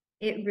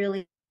it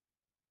really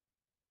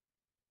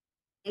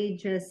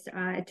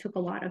it took a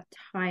lot of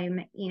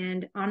time.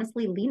 And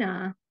honestly,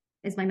 Lena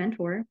is my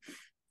mentor.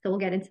 So we'll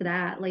get into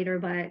that later,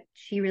 but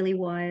she really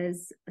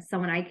was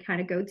someone I kind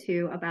of go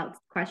to about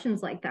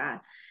questions like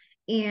that.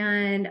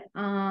 And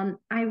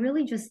I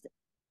really just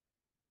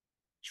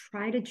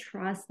try to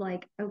trust,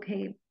 like,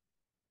 okay,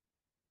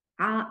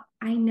 I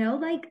know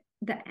like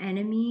the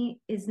enemy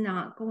is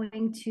not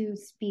going to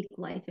speak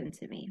life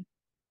into me.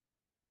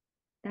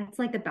 That's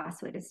like the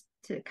best way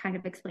to kind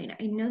of explain it.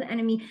 I know the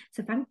enemy.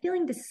 So if I'm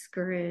feeling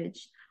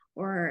discouraged,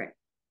 or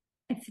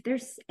if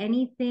there's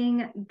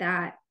anything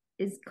that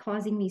is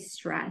causing me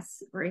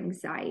stress or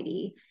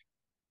anxiety,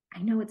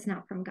 I know it's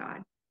not from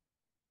God.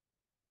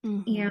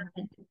 Mm-hmm.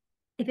 And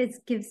if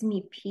it gives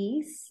me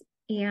peace,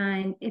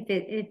 and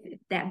if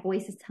that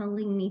voice is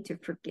telling me to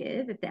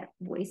forgive, if that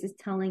voice is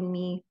telling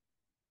me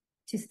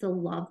to still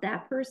love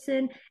that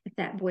person, if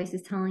that voice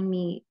is telling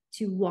me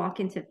to walk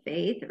into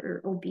faith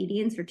or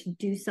obedience, or to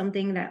do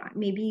something that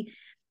maybe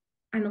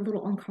I'm a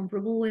little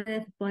uncomfortable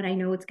with, but I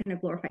know it's going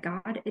to glorify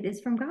God, it is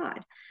from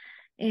God.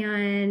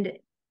 And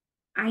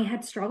I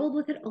had struggled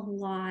with it a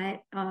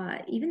lot,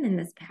 even in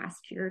this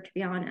past year, to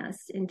be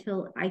honest,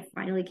 until I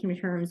finally came to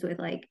terms with,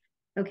 like,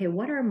 okay,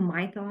 what are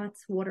my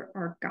thoughts? What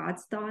are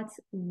God's thoughts?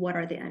 What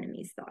are the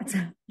enemy's thoughts?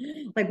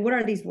 Like, what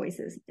are these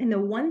voices? And the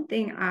one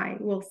thing I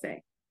will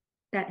say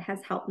that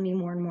has helped me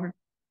more and more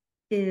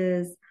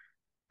is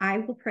I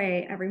will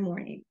pray every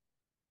morning,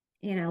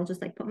 and I'll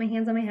just like put my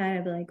hands on my head.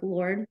 I'll be like,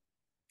 Lord,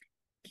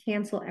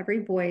 cancel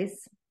every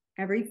voice,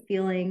 every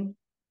feeling,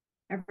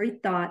 every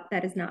thought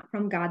that is not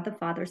from God, the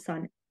Father,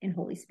 Son, and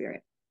Holy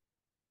Spirit.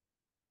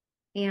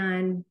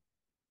 And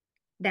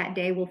that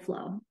day will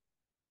flow.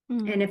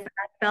 And if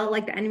I felt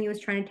like the enemy was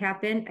trying to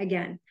tap in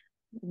again,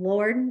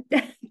 Lord,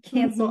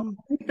 cancel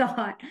every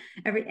thought,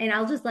 and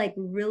I'll just like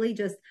really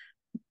just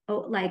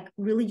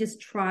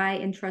try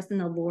and trust in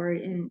the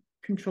Lord and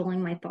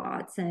controlling my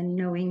thoughts, and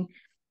knowing,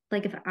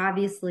 like, if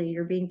obviously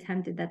you're being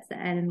tempted, that's the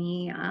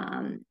enemy.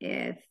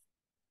 If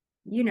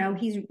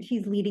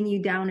he's leading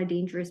you down a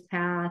dangerous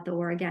path,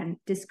 or again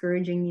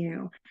discouraging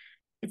you,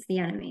 it's the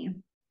enemy.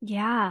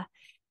 Yeah.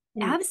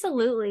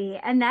 Absolutely.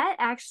 And that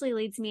actually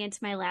leads me into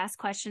my last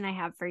question I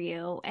have for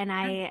you. And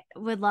I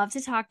would love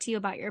to talk to you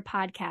about your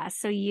podcast.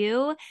 So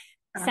you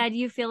said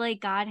you feel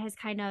like God has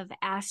kind of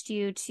asked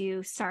you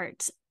to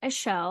start a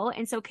show.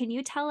 And so can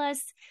you tell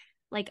us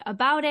like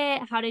about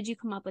it? How did you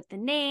come up with the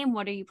name?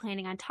 What are you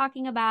planning on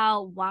talking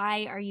about?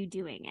 Why are you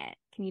doing it?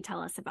 Can you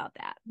tell us about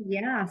that?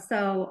 Yeah.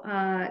 So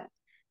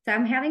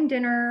I'm having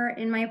dinner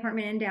in my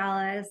apartment in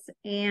Dallas,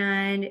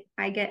 and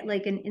I get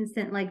like an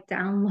instant like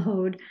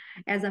download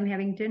as I'm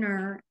having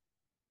dinner.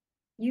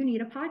 You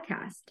need a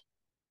podcast.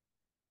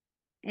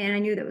 And I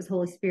knew that was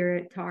Holy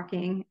Spirit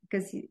talking,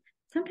 because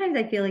sometimes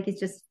I feel like he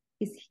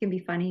can be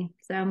funny.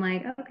 So I'm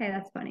like, okay,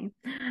 that's funny.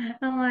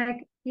 I'm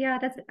like, yeah,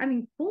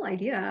 cool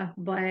idea,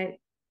 but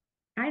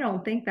I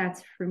don't think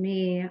that's for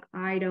me.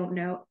 I don't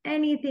know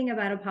anything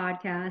about a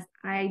podcast.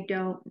 I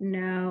don't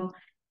know.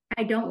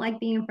 I don't like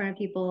being in front of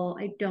people.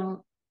 I don't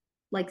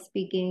like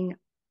speaking.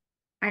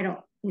 I don't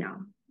know.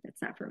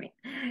 That's not for me.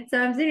 So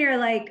I'm sitting here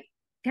like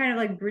kind of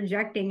like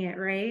rejecting it,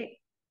 right?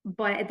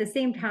 But at the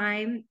same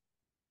time,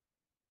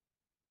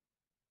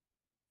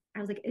 I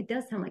was like, it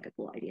does sound like a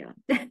cool idea,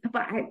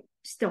 but I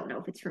just don't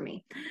know if it's for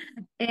me.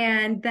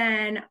 And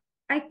then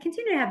I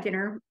continued to have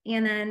dinner,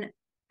 and then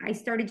I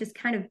started just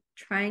kind of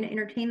trying to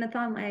entertain the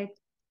thought, like,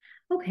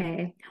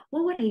 okay,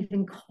 what would I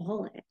even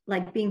call it?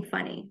 Like, being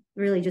funny,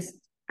 really just,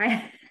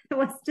 I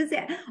was just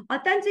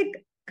authentic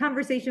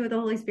conversation with the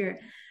Holy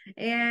Spirit.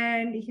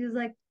 And he was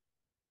like,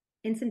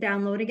 instant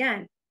download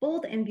again,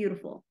 bold and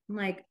beautiful. I'm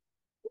like,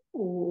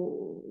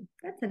 oh,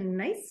 that's a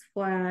nice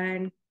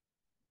one.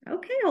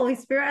 Okay, Holy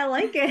Spirit, I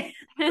like it.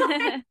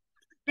 And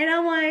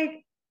I'm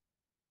like,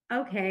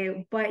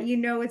 okay, but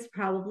it's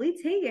probably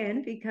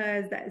taken,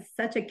 because that's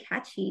such a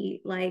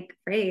catchy like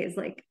phrase.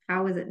 Like,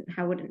 how would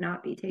it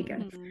not be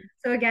taken? Mm-hmm.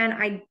 So again,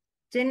 I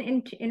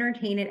didn't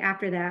entertain it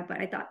after that, but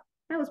I thought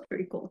that was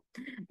pretty cool.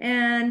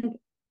 And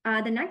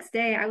the next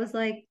day I was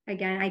like,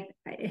 again,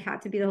 it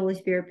had to be the Holy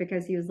Spirit,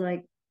 because he was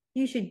like,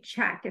 you should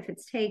check if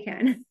it's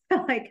taken,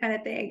 like, kind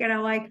of thing. And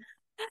I'm like,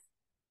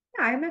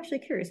 yeah, I'm actually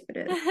curious if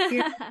it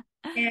is.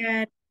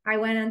 And I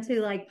went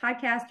onto like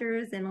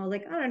podcasters, and I was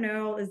like, I don't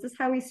know, is this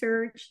how we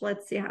search?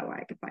 Let's see how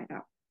I could find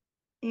out.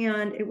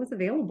 And it was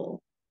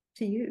available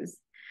to use.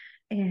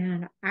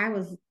 And that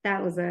was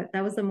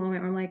the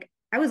moment where I'm like,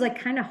 I was like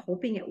kind of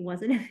hoping it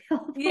wasn't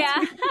available. Yeah.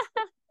 I'm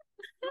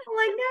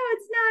like, no,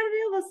 it's not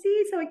available.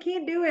 See, so I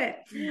can't do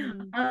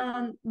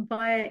it.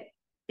 But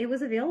it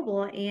was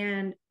available,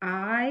 and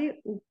I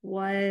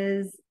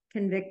was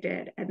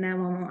convicted. And then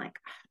I'm like,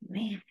 oh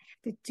man, I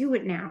have to do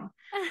it now.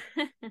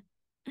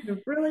 I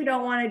really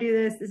don't want to do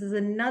this. This is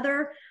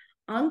another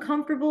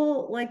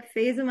uncomfortable like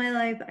phase of my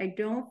life I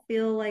don't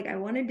feel like I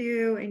want to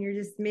do, and you're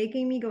just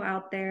making me go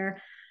out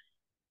there.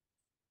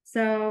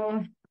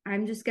 So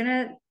I'm just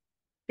gonna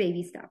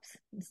baby steps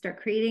and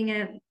start creating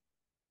it.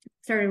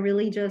 Started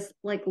really just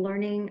like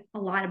learning a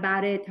lot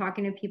about it,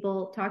 talking to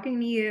people, talking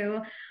to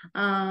you,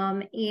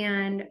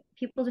 and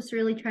people just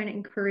really trying to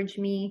encourage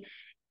me.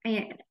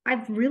 And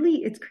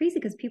it's crazy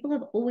because people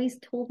have always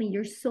told me,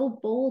 you're so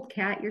bold,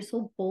 Kat. You're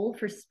so bold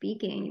for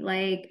speaking.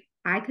 Like,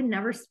 I could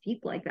never speak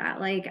like that.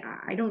 Like,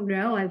 I don't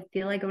know. I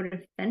feel like I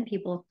would offend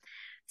people.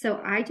 So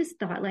I just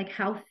thought, like,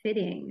 how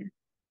fitting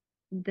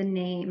the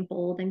name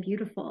Bold and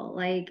Beautiful.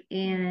 Like,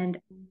 and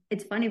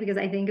it's funny because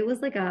I think it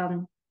was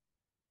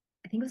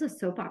a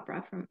soap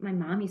opera from my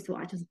mom used to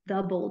watch, is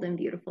The Bold and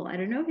Beautiful. I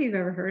don't know if you've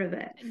ever heard of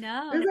it.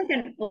 No. It was like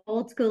an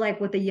old school,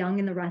 like with The Young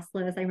and the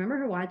Restless. I remember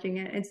her watching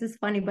it. It's just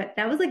funny, but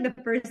that was like the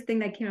first thing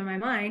that came to my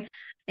mind.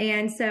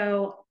 And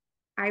so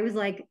I was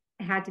like,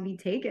 it had to be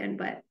taken,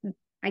 but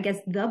I guess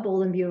The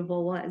Bold and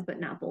Beautiful was, but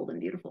not Bold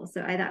and Beautiful.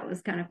 So I thought it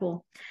was kind of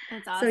cool.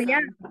 That's awesome. So yeah.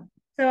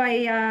 So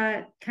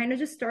I kind of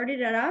just started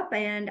it up,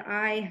 and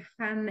I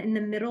am in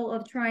the middle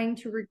of trying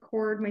to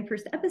record my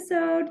first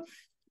episode.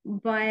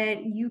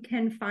 But you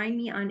can find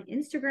me on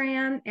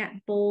Instagram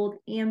at bold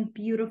and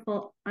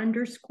beautiful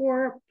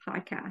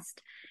 _podcast.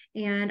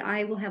 And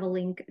I will have a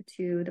link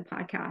to the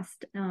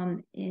podcast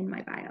in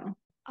my bio.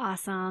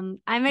 Awesome.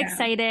 I'm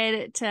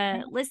excited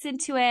to listen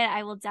to it.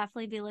 I will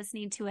definitely be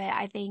listening to it.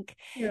 I think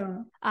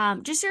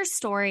just your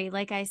story,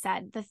 like I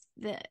said,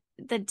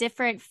 the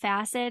different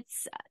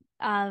facets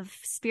of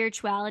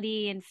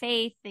spirituality and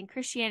faith and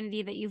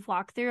Christianity that you've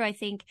walked through. I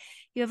think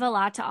you have a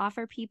lot to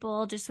offer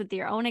people just with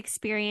your own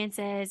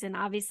experiences. And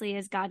obviously,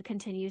 as God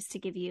continues to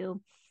give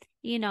you,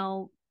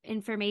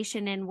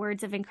 information and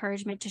words of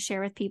encouragement to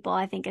share with people,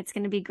 I think it's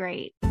going to be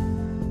great.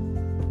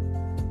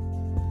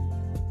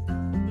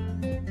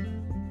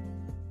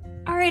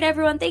 All right,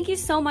 everyone. Thank you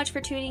so much for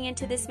tuning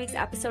into this week's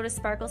episode of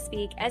Sparkle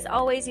Speak. As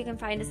always, you can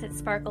find us at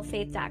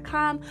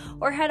sparklefaith.com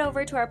or head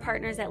over to our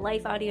partners at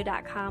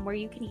lifeaudio.com, where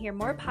you can hear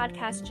more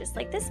podcasts just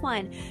like this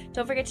one.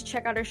 Don't forget to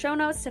check out our show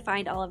notes to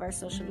find all of our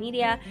social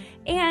media.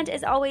 And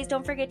as always,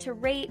 don't forget to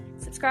rate,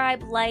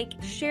 subscribe,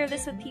 share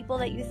this with people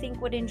that you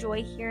think would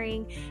enjoy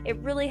hearing. It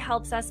really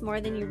helps us more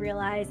than you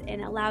realize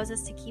and allows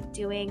us to keep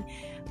doing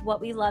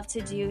what we love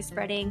to do,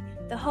 spreading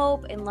the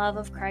hope and love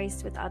of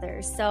Christ with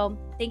others. So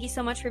thank you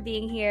so much for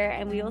being here,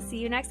 and we will see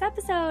you next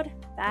episode.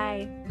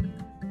 Bye.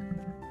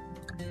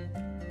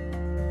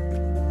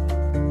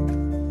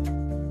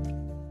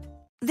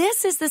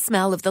 This is the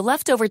smell of the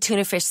leftover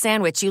tuna fish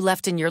sandwich you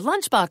left in your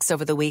lunchbox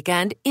over the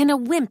weekend in a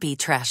wimpy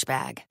trash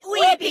bag.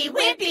 Wimpy,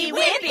 wimpy,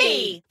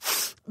 wimpy!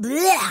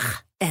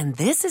 Blech! And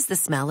this is the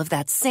smell of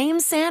that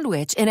same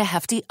sandwich in a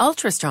hefty,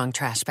 ultra-strong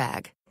trash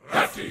bag.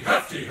 Hefty,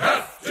 hefty,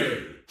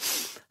 hefty!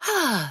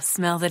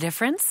 Smell the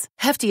difference?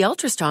 Hefty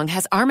Ultra Strong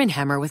has Arm &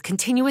 Hammer with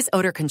continuous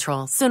odor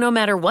control, so no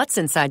matter what's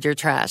inside your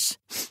trash,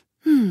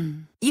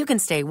 you can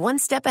stay one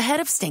step ahead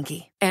of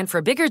stinky. And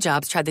for bigger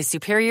jobs, try the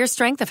superior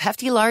strength of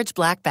Hefty Large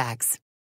Black Bags.